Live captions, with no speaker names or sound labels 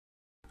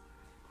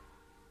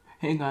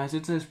Hey guys,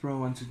 it's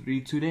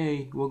Bro123.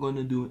 Today we're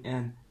gonna do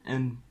an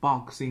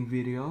unboxing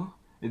video.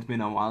 It's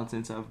been a while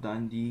since I've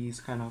done these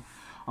kind of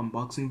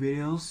unboxing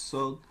videos.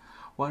 So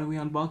what are we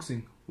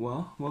unboxing?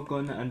 Well, we're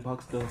gonna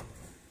unbox the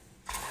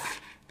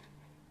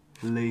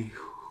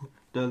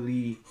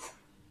LEHUAI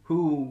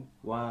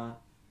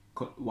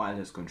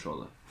wireless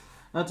controller.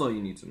 That's all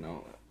you need to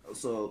know.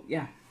 So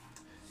yeah,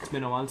 it's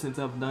been a while since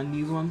I've done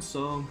these ones.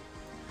 So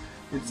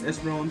it's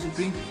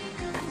Bro123.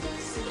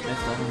 Let's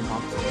start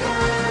unboxing.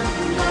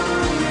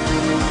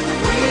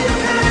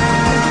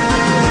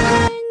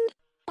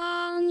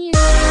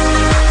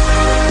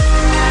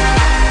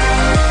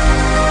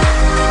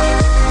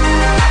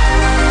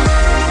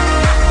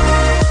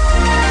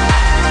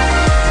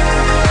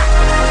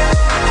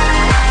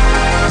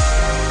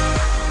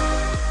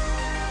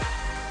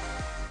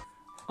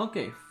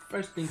 Okay,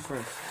 first thing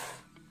first,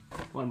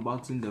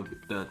 unboxing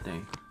the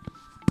thing.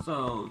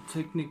 So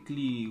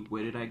technically,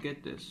 where did I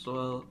get this?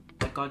 Well,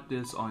 I got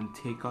this on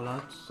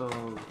Takealot,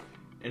 so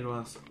it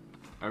was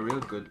a real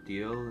good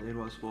deal. It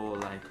was for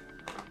like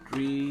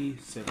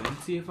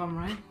 $3.70 if I'm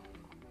right.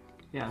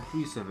 Yeah,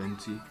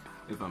 $3.70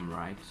 if I'm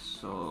right.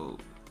 So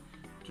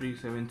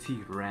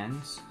 370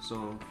 rands.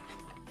 So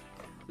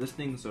this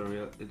thing's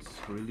it's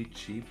really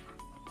cheap.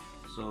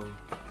 So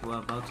we're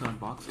about to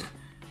unbox it.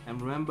 And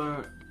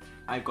remember,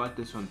 I got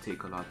this from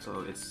Takealot,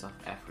 so it's South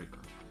Africa.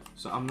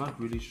 So I'm not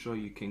really sure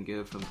you can get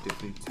it from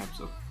different types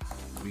of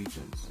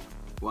regions.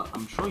 Well,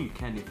 I'm sure you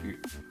can if you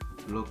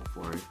look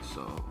for it.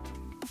 So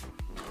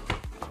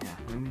yeah,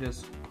 let me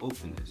just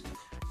open this.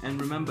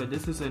 And remember,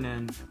 this is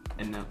an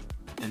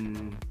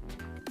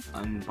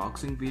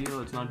unboxing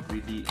video. It's not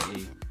really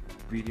a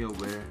video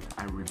where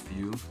I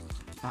review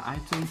the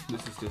item.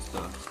 This is just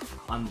a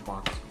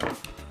unboxing.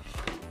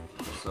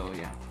 So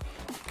yeah,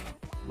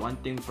 one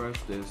thing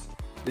first is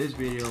this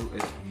video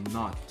is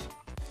not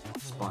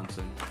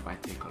sponsored by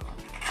Takealot.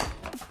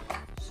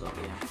 So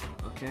yeah,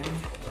 okay,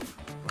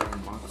 we're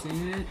unboxing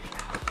it.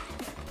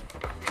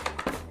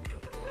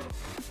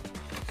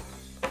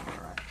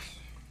 Alright.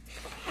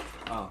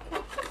 Oh,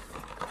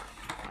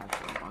 I have to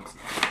unbox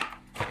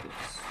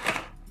this.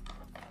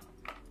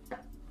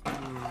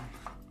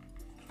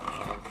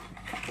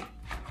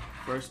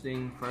 First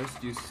thing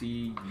first, you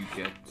see you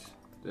get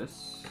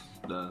this,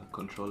 the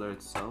controller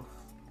itself.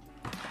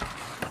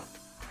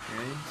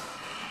 Okay,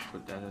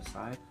 put that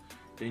aside.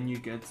 Then you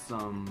get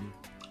some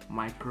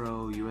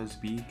micro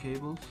USB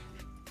cables,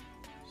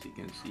 so you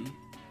can see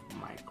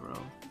micro.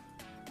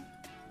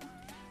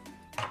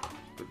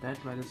 Put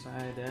that right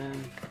aside, and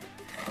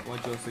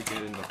what you also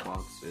get in the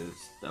box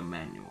is the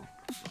manual,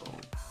 so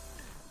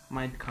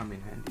might come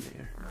in handy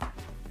later.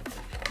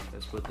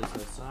 Let's put this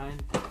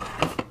aside.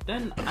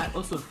 Then I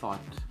also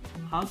thought,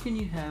 how can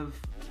you have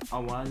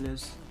a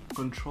wireless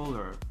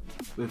controller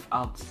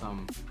without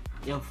some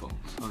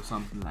earphones or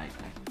something like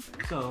that?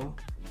 So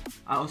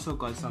I also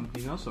got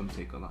something else from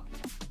Takealot.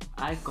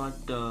 I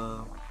got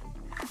the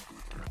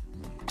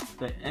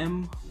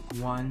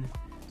M1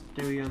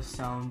 stereo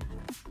sound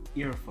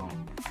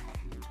earphone.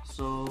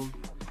 So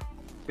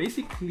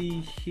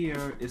basically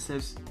here it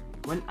says,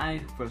 when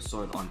I first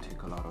saw it on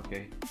Takealot,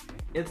 okay,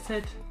 it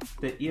said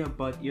the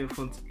earphones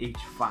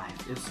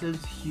H5. It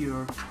says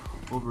here,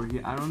 over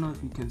here, I don't know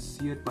if you can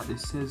see it, but it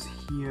says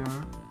here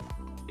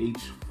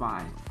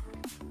H5.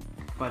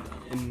 But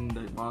in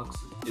the box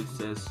it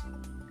says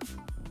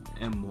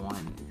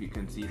M1, if you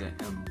can see the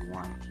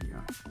M1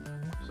 here.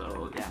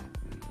 So yeah,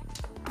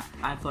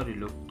 I thought it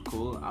looked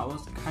cool. I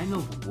was kind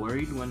of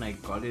worried when I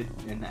got it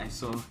and I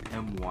saw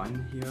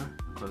M1 here,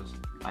 because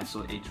I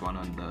saw H1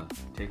 on the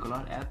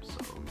Takealot app.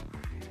 So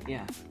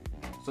yeah,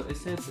 so it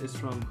says it's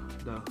from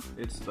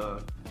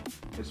LEHUAI,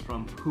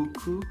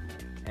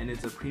 and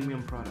it's a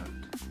premium product.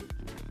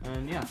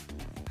 And yeah,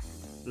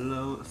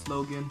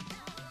 slogan: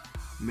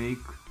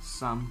 make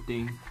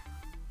something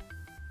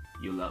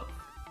you love.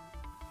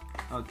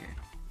 Okay,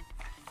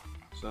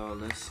 so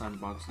let's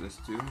unbox this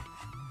too.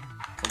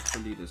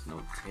 Hopefully there's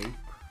no tape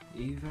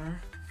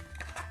either.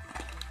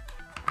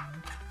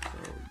 So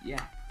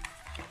yeah,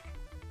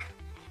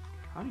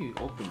 how do you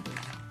open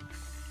this?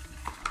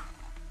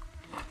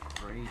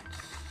 Great.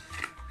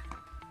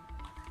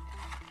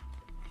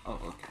 Oh,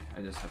 okay,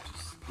 I just have to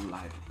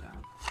slide it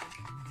down.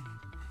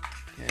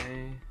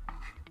 Okay,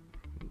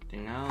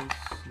 anything else?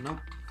 Nope.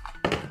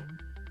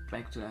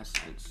 Back to that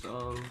side.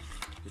 So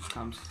it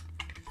comes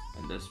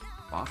in this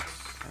box,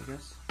 I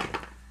guess,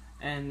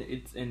 and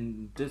it's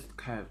in this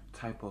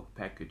type of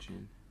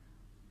packaging.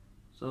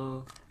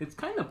 So it's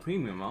kind of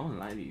premium, I won't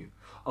lie to you.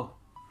 Oh,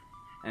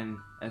 and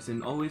as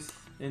in always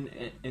in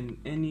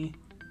any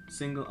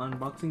single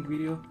unboxing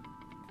video,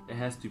 it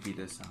has to be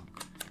this sound.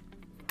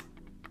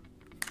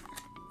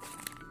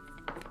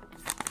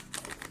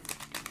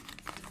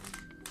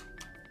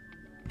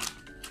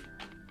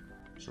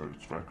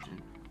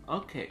 Satisfaction.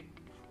 Okay,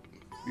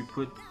 we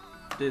put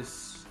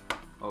this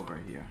over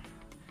here.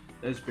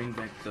 Let's bring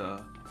back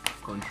the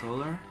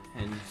controller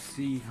and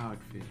see how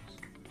it feels.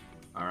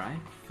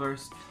 Alright,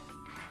 first,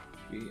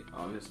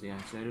 obviously I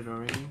said it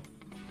already.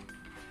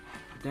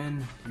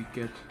 Then we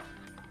get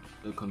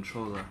the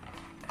controller.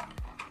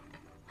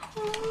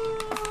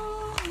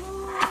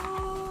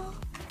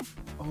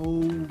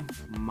 Oh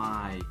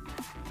my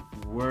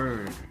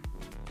word.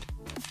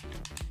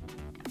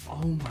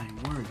 Oh my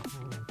word.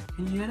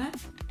 Can you hear that?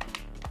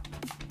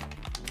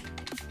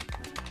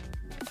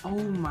 Oh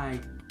my,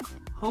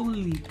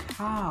 holy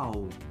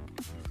cow.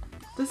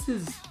 This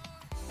is,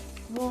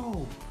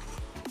 whoa.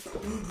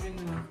 Let me bring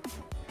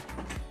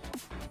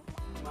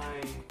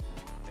my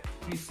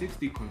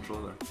 360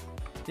 controller.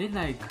 They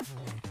like,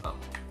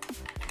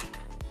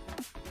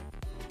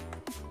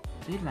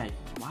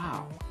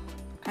 wow.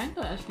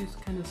 Kinda actually is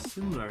kinda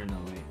similar in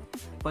a way.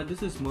 But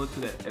this is more to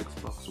the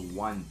Xbox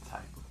One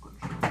type of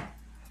controller.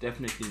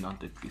 Definitely not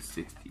the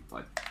 360,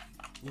 but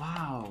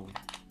wow.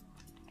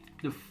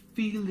 The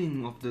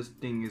feeling of this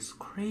thing is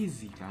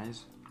crazy,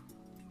 guys.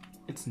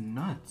 It's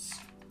nuts.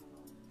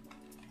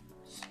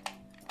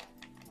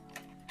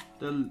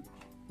 The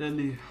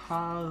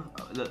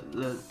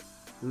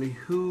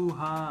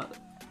LEHUAI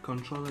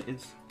controller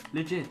is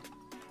legit.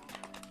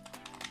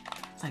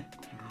 It's like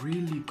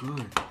really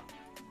good.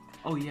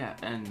 Oh yeah,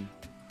 and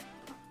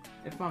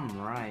if I'm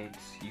right,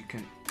 you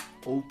can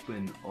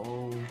open.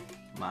 Oh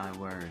my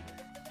word!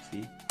 See,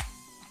 you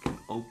can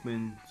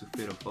open to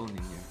fit a phone in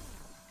here.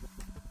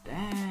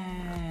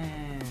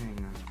 Dang.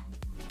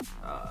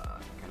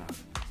 Can I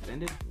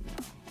extend it?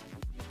 No,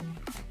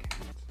 I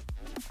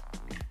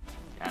can't.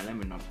 Yeah, let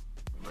me not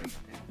break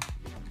that.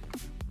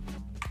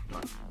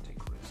 Don't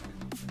take risk.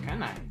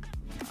 Can I?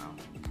 No,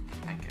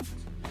 I can't.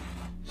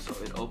 So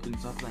it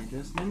opens up like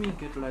this. Let me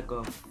get like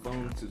a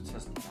phone to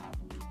test it out.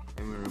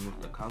 Let me remove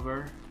the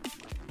cover.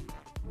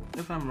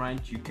 If I'm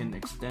right, you can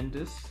extend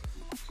this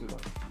to a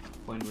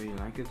point where you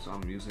like it. So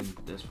I'm using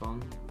this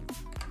phone.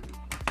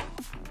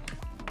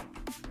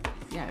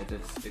 Yeah, it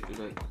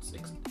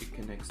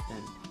can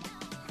extend,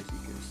 as you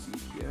can see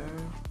here.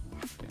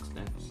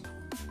 Extends.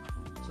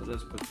 So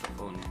let's put the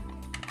phone in.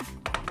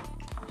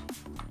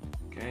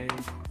 Okay,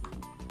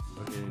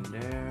 put it in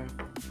there.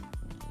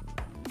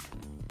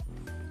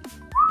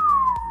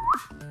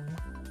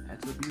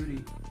 That's a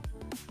beauty.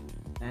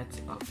 That's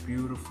a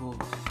beautiful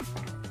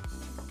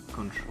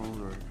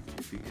controller,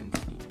 if you can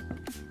see.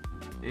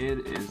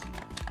 It is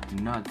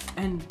nuts,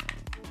 and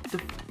the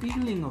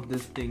feeling of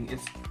this thing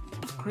is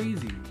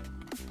crazy.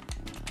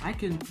 I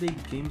can play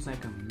games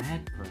like a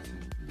mad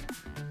person.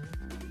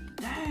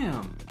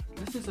 Damn,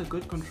 this is a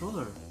good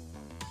controller.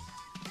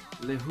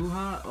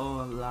 LEHUAI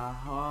or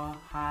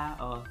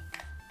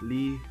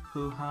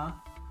LEHUAI,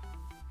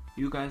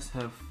 you guys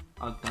have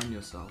outdone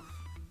yourself.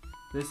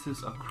 This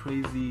is a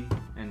crazy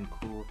and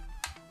cool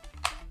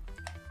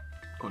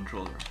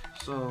controller.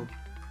 So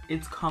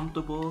it's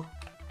comfortable.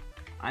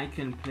 I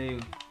can play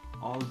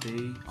all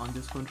day on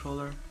this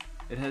controller.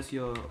 It has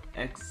your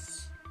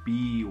XBYA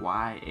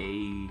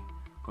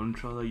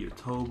controller, your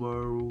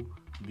Turbo,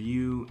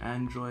 View,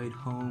 Android,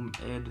 Home,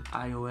 Ed,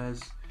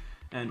 iOS,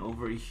 and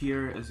over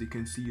here, as you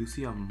can see, you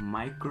see a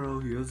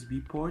micro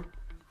USB port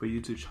for you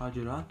to charge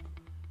it up.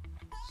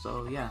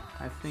 So yeah,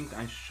 I think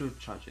I should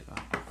charge it up.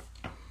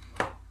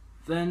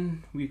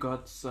 Then we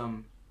got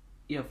some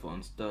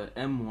earphones, the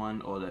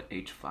M1 or the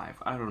H5.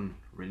 I don't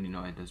really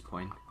know at this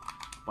point,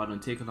 but on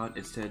Takealot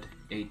it said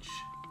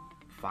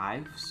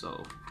H5,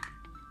 so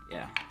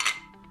yeah.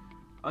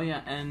 Oh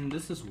yeah, and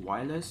this is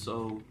wireless,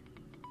 so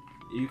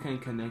you can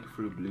connect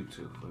through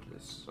Bluetooth for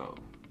this, so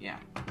yeah.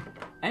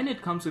 And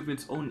it comes with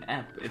its own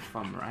app, if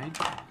I'm right.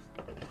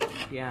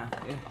 Yeah,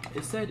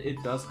 it said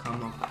it does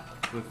come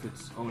up with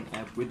its own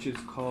app, which is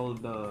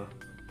called the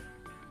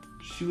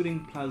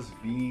Shooting Plus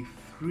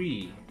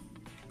V3.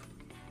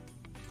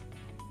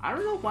 I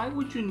don't know why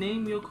would you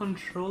name your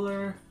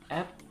controller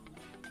app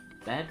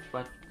that,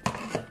 but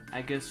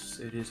I guess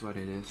it is what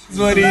it is. It's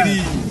what it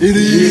is. It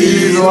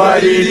is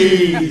what it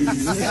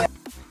is.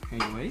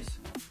 Anyways,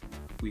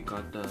 we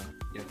got the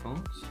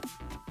earphones.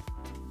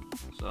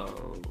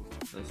 So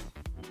let's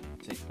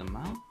take them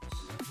out.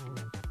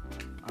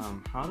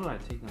 How do I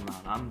take them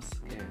out? I'm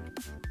scared.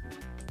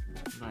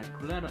 Do I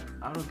pull that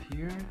out of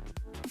here?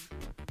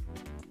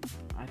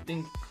 I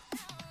think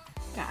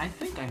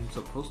I'm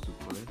supposed to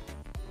pull it.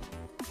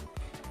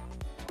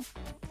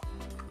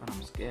 But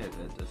I'm scared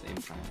at the same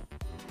time.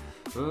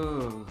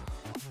 Oh,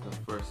 the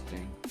first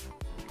thing.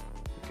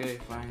 Okay,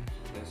 fine.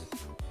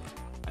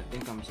 I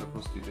think I'm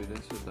supposed to do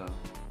this with the.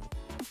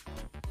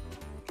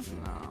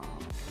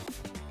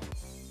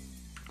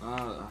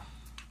 No.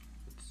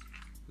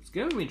 It's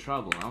giving me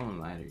trouble. I won't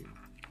lie to you.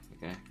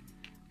 Okay.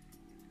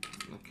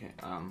 Okay.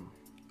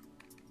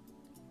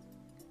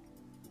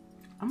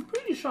 I'm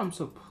pretty sure I'm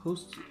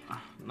supposed to.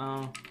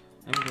 No.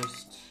 Let me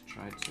just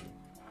try to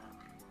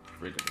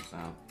figure this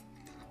out.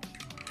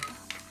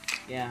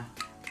 Yeah,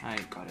 I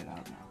got it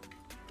out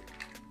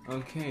now.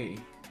 Okay.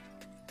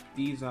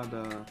 These are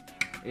the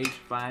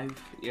H5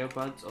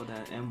 earbuds or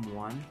the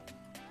M1,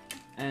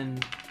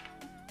 and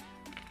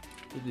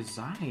the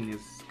design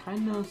is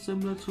kind of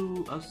similar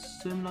to a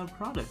similar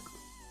product,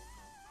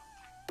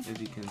 as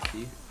you can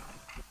see.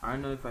 I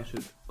don't know if I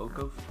should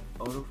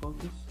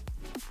autofocus.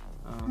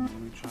 Let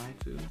me try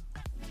to.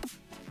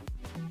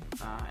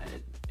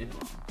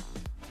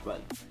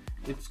 but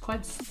it's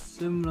quite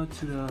similar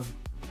to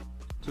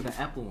the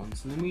Apple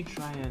ones. Let me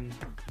try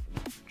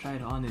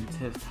it on and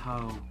test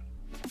how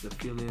the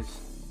feel is.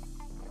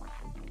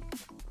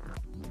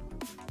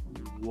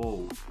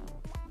 Whoa,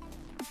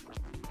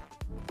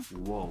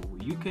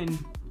 you can,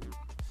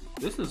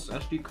 this is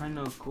actually kind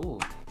of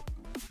cool.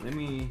 Let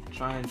me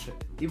try and check.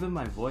 Even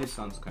my voice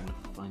sounds kind of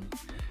funny.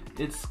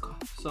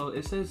 So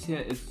it says here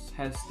it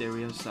has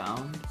stereo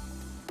sound.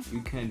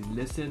 You can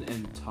listen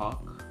and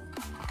talk,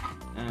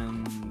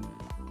 and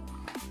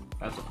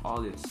that's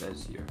all it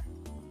says here.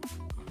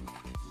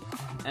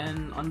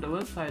 And on the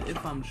website,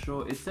 if I'm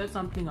sure, it says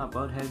something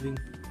about having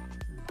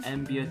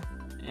ambient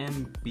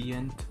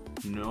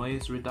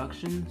noise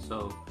reduction,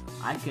 so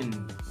I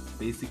can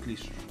basically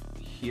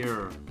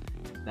hear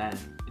that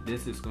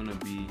this is gonna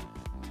be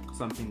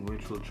something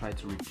which will try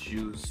to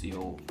reduce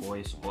your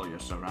voice or your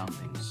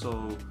surroundings.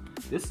 So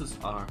this is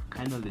our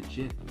kind of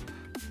legit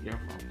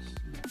earphones.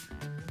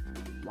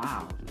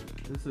 Wow,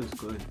 this is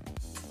good.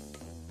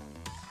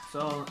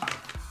 So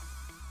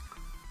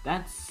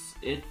that's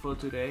it for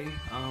today.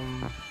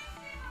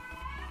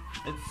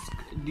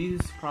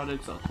 These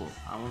products are cool,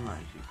 I won't lie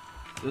to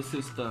you. This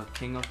is the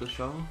king of the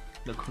show.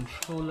 The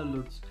controller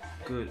looks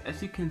good.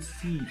 As you can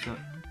see, the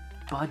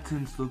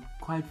buttons look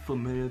quite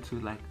familiar to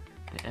like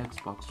the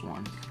Xbox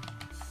One,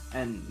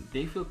 and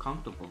they feel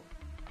comfortable.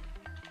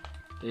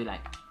 They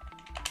like,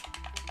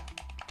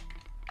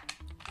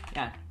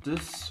 yeah,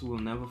 this will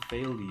never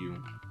fail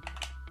you,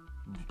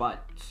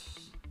 but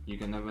you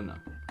can never know.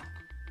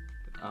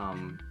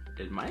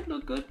 It might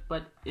look good,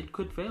 but it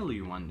could fail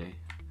you one day,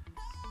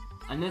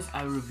 unless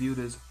I review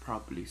this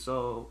properly.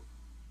 So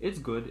it's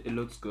good, it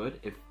looks good,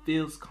 it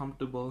feels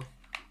comfortable.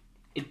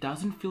 It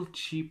doesn't feel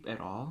cheap at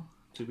all,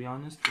 to be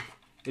honest.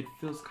 It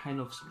feels kind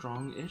of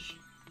strong-ish.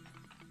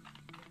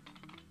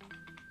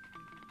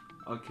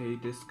 Okay,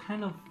 there's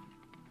kind of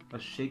a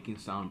shaking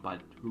sound, but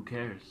who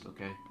cares,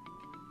 okay?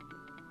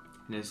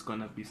 There's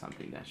gonna be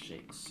something that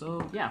shakes.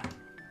 So yeah,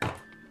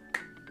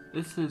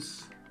 this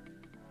is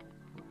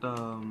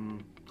the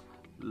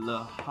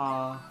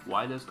LEHUAI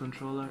wireless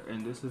controller,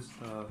 and this is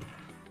the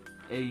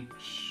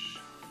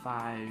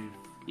H5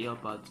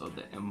 earbuds of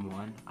the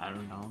M1. I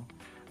don't know,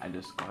 I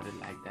just got it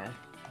like that,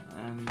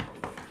 and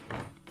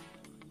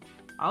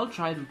I'll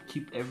try to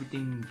keep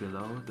everything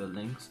below, the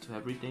links to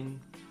everything.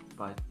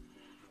 But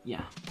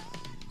yeah,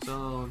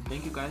 so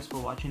thank you guys for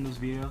watching this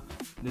video.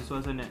 This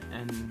was an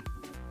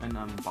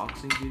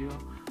unboxing video.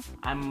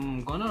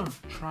 I'm gonna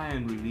try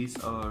and release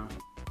a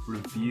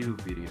review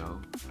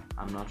video.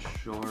 I'm not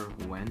sure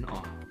when.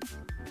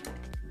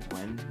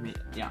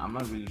 Yeah, I'm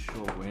not really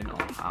sure when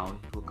or how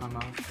it will come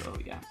out. So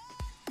yeah,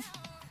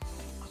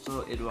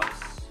 so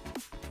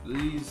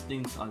these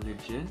things are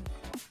legit.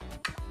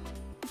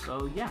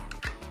 So yeah,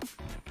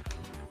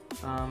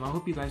 I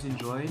hope you guys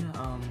enjoyed.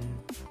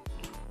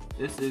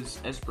 This is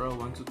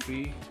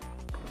Espro123,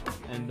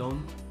 and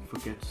don't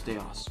forget to stay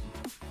awesome.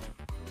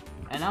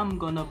 And I'm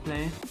gonna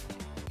play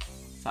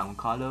some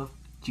Call of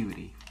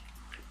Duty.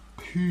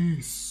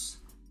 Peace.